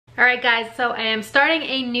Alright guys, so I am starting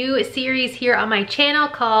a new series here on my channel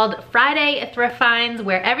called Friday Thrift Finds,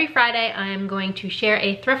 where every Friday I am going to share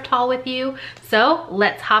a thrift haul with you. So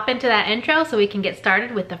let's hop into that intro so we can get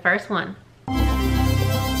started with the first one.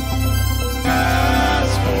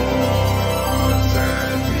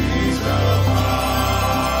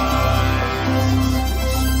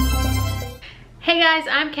 Hey guys,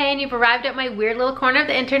 I'm Kay and you've arrived at my weird little corner of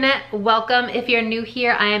the internet. Welcome. If you're new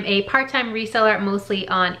here, I am a part-time reseller mostly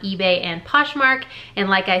on eBay and Poshmark. And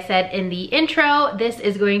like I said in the intro, this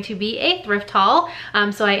is going to be a thrift haul.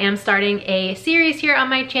 So I am starting a series here on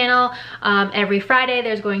my channel. Every Friday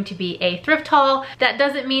there's going to be a thrift haul. That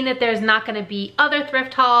doesn't mean that there's not going to be other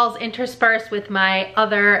thrift hauls interspersed with my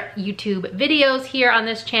other YouTube videos here on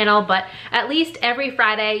this channel, but at least every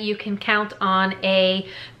Friday you can count on a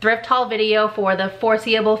thrift haul video for the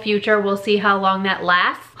foreseeable future. We'll see how long that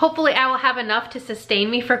lasts. Hopefully I will have enough to sustain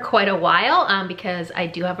me for quite a while because I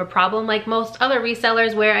do have a problem like most other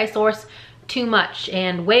resellers where I source too much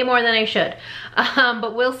and way more than I should.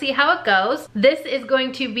 But we'll see how it goes. This is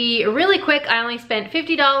going to be really quick. I only spent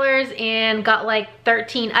 $50 and got like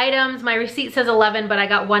 13 items. My receipt says 11, but I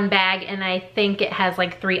got one bag and I think it has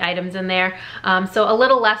like 3 items in there. So a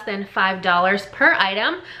little less than $5 per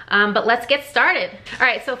item, but let's get started. All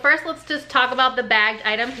right, so first let's just talk about the bagged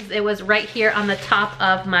item because it was right here on the top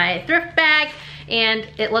of my thrift bag. And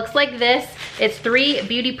it looks like this. It's 3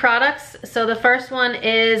 beauty products. So the first one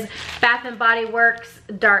is Bath & Body Works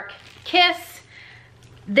Dark Kiss.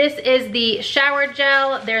 This is the shower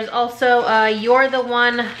gel. There's also You're the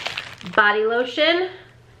One body lotion.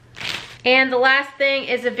 And the last thing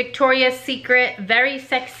is a Victoria's Secret Very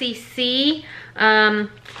Sexy C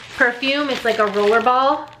perfume. It's like a roller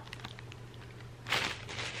ball.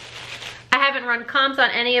 I haven't run comps on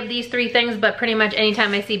any of these 3 things, but pretty much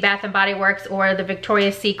anytime I see Bath & Body Works or the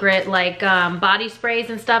Victoria's Secret like body sprays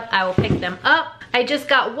and stuff, I will pick them up. I just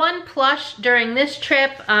got 1 plush during this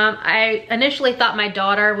trip. I initially thought my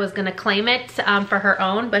daughter was gonna claim it for her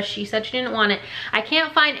own, but she said she didn't want it. I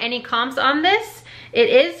can't find any comps on this. It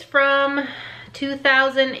is from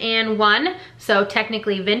 2001, so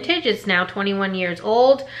technically vintage. It's now 21 years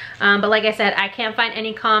old, but like I said, I can't find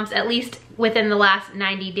any comps, at least within the last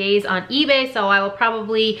 90 days on eBay, so I will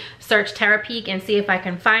probably search Terapeak and see if I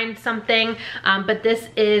can find something. But this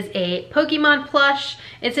is a Pokemon plush.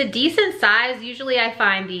 It's a decent size. Usually I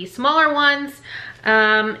find the smaller ones,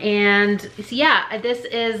 and so yeah, this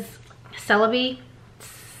is Celebi.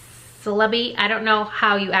 I don't know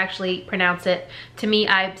how you actually pronounce it. To me,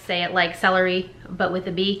 I say it like celery, but with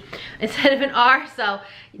a B instead of an R, so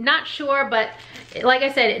not sure, but like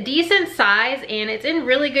I said, decent size, and it's in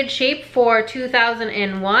really good shape for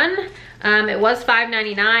 2001. It was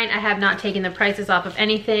 $5.99. I have not taken the prices off of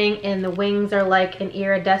anything, and the wings are like an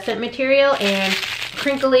iridescent material and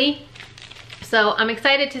crinkly. So I'm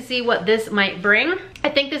excited to see what this might bring. I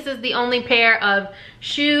think this is the only pair of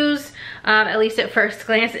shoes, at least at first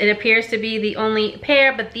glance. It appears to be the only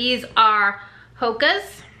pair, but these are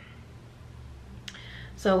Hoka's.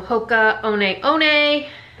 So Hoka One One.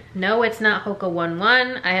 No, it's not Hoka One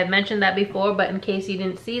One. I have mentioned that before, but in case you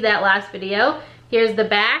didn't see that last video, here's the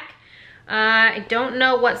back. I don't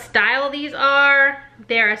know what style these are.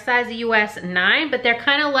 They're a size US 9, but they're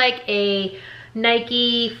kind of like a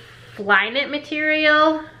Nike Flyknit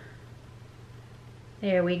material.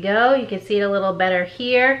 There we go. You can see it a little better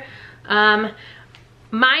here.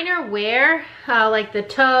 Minor wear, like the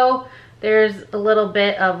toe, there's a little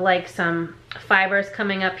bit of like some fibers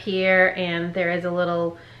coming up here, and there is a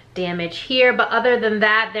little damage here, but other than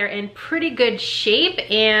that, they're in pretty good shape,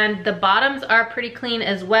 and the bottoms are pretty clean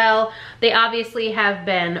as well. They obviously have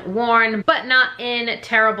been worn, but not in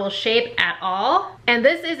terrible shape at all. And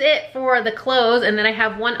this is it for the clothes, and then I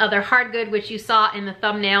have one other hard good which you saw in the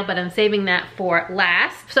thumbnail, but I'm saving that for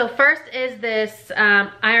last. So first is this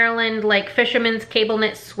Ireland like fisherman's cable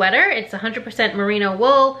knit sweater. It's 100% merino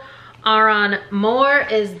wool. Aran Moore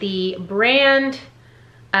is the brand.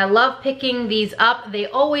 I love picking these up. They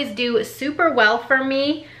always do super well for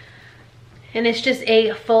me. And it's just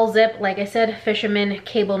a full zip, like I said, fisherman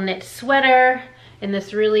cable knit sweater in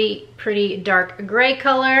this really pretty dark gray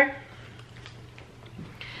color.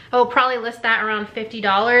 I will probably list that around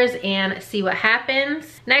 $50 and see what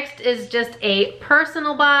happens. Next is just a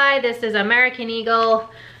personal buy. This is American Eagle.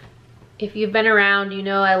 If you've been around, you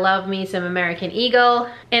know I love me some American Eagle.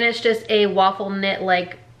 And it's just a waffle knit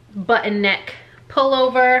like button neck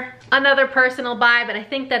pullover. Another personal buy, but I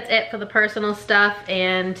think that's it for the personal stuff,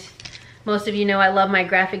 and Most of you know I love my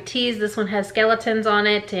graphic tees. This one has skeletons on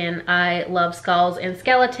it, and I love skulls and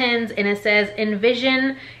skeletons, and it says,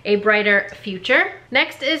 "Envision a brighter future."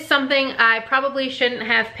 Next is something I probably shouldn't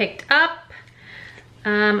have picked up,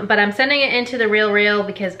 but I'm sending it into the REFERRAL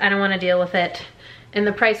because I don't want to deal with it, and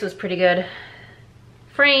the price was pretty good.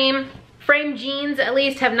 Frame jeans, at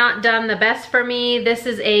least, have not done the best for me. This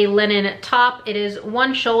is a linen top. It is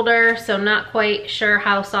one shoulder, so not quite sure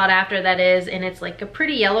how sought after that is, and it's like a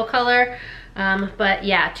pretty yellow color. But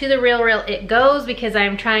yeah, to the REFERRAL it goes because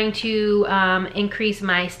I'm trying to increase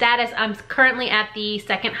my status. I'm currently at the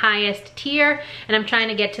second highest tier, and I'm trying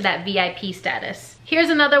to get to that VIP status. Here's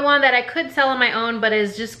another one that I could sell on my own, but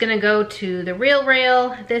is just gonna go to the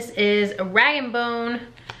REFERRAL. This is a Rag & Bone,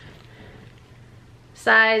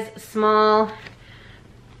 size small,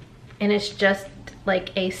 and it's just like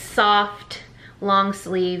a soft long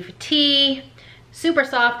sleeve tee, super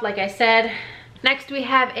soft, like I said. Next we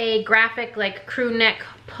have a graphic like crew neck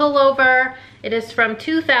pullover. It is from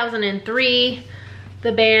 2003,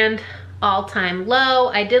 the band All Time Low.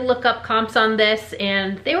 I did look up comps on this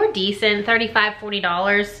and they were decent, $35,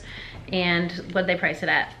 $40, and what'd they price it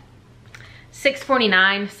at?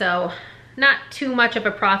 $6.49, so not too much of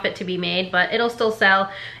a profit to be made, but it'll still sell.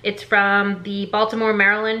 It's from the Baltimore,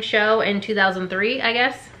 Maryland show in 2003, I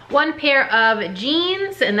guess. One pair of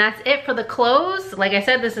jeans, and that's it for the clothes. Like I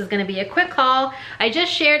said, this is gonna be a quick haul. I just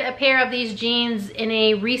shared a pair of these jeans in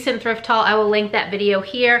a recent thrift haul. I will link that video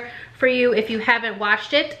here for you if you haven't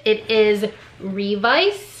watched it. It is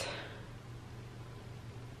Revice.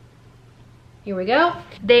 Here we go.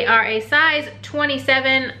 They are a size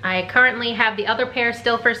 27. I currently have the other pair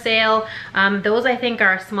still for sale. Those I think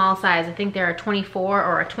are a small size. I think they're a 24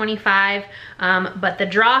 or a 25. But the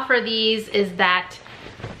draw for these is that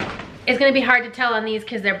it's gonna be hard to tell on these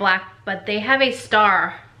because they're black, but they have a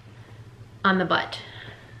star on the butt.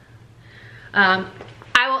 I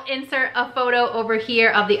will insert a photo over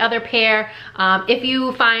here of the other pair. If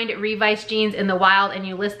you find Revice jeans in the wild and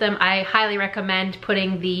you list them, I highly recommend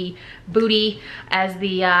putting the booty as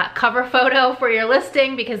the cover photo for your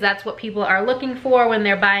listing, because that's what people are looking for when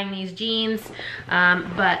they're buying these jeans.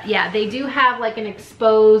 But yeah, they do have like an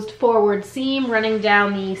exposed forward seam running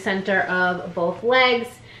down the center of both legs,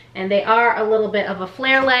 and they are a little bit of a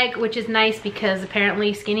flare leg, which is nice because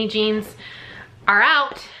apparently skinny jeans are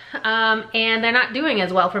out. And they're not doing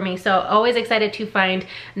as well for me, so always excited to find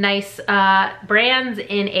nice brands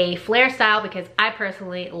in a flare style because I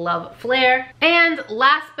personally love flare. And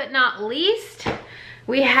last but not least,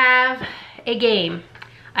 we have a game.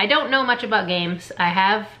 I don't know much about games. I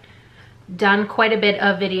have done quite a bit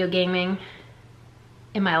of video gaming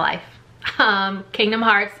in my life. Kingdom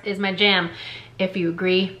Hearts is my jam. If you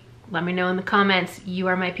agree, let me know in the comments. You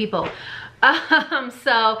are my people.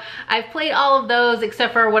 So I've played all of those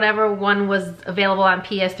except for whatever one was available on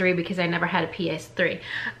PS3 because I never had a PS3.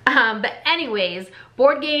 But anyways,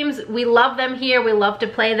 board games, we love them here. We love to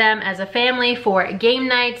play them as a family for game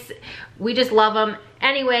nights. We just love them.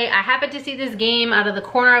 Anyway, I happened to see this game out of the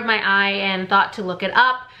corner of my eye and thought to look it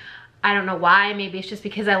up. I don't know why, maybe it's just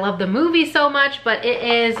because I love the movie so much, but it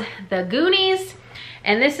is The Goonies,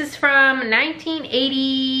 and this is from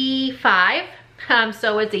 1985.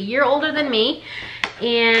 So it's a year older than me,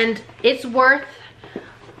 and it's worth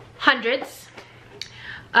hundreds.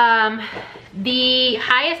 The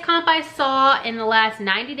highest comp I saw in the last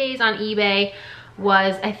 90 days on eBay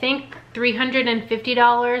was, I think,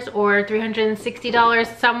 $350 or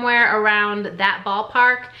 $360, somewhere around that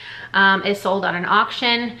ballpark. It sold on an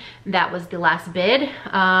auction. That was the last bid,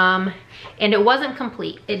 and it wasn't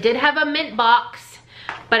complete. It did have a mint box,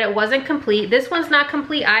 but it wasn't complete. This one's not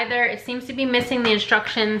complete either. It seems to be missing the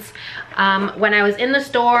instructions. When I was in the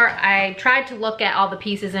store, I tried to look at all the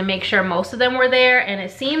pieces and make sure most of them were there, and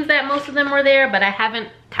it seems that most of them were there, but I haven't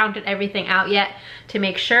counted everything out yet to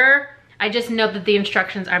make sure. I just know that the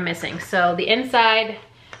instructions are missing. So the inside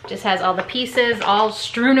just has all the pieces all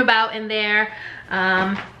strewn about in there,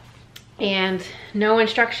 and no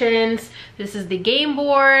instructions. This is the game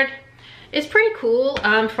board. It's pretty cool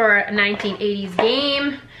for a 1980s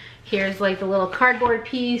game. Here's like the little cardboard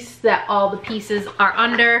piece that all the pieces are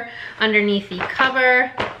underneath the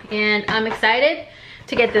cover, and I'm excited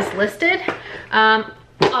to get this listed.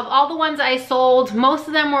 Of all the ones I sold, most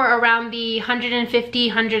of them were around the $150,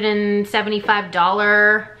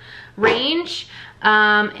 $175 range,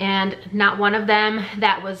 and not one of them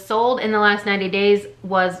that was sold in the last 90 days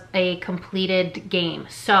was a completed game.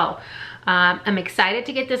 So I'm excited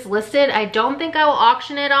to get this listed. I don't think I will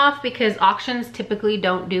auction it off because auctions typically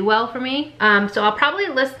don't do well for me. So I'll probably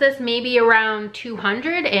list this maybe around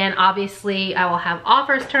 200, and obviously I will have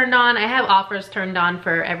offers turned on. I have offers turned on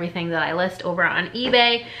for everything that I list over on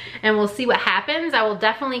eBay, and we'll see what happens. I will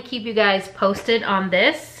definitely keep you guys posted on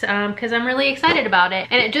this because I'm really excited about it.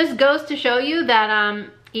 And it just goes to show you that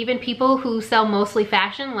even people who sell mostly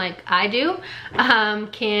fashion like I do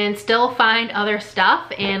can still find other stuff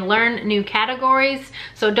and learn new categories.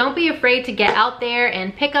 So don't be afraid to get out there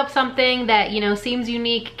and pick up something that, you know, seems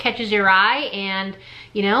unique, catches your eye, and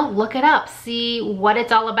you know, look it up, see what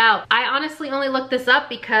it's all about. I honestly only looked this up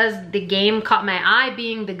because the game caught my eye,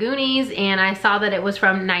 being the Goonies, and I saw that it was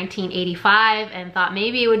from 1985 and thought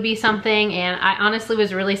maybe it would be something, and I honestly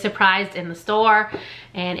was really surprised in the store,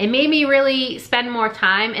 and it made me really spend more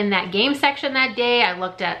time in that game section that day. I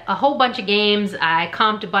looked at a whole bunch of games, I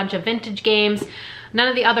comped a bunch of vintage games. None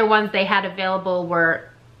of the other ones they had available were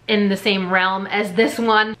in the same realm as this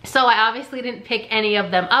one, so I obviously didn't pick any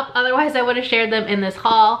of them up, otherwise I would have shared them in this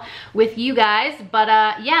haul with you guys. But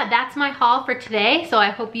yeah, that's my haul for today, so I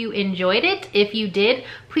hope you enjoyed it. If you did,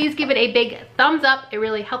 please give it a big thumbs up. It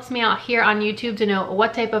really helps me out here on YouTube to know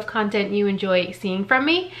what type of content you enjoy seeing from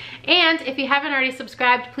me. And if you haven't already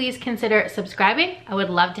subscribed, please consider subscribing. I would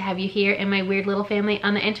love to have you here in my weird little family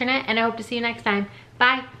on the internet, and I hope to see you next time.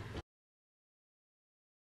 Bye.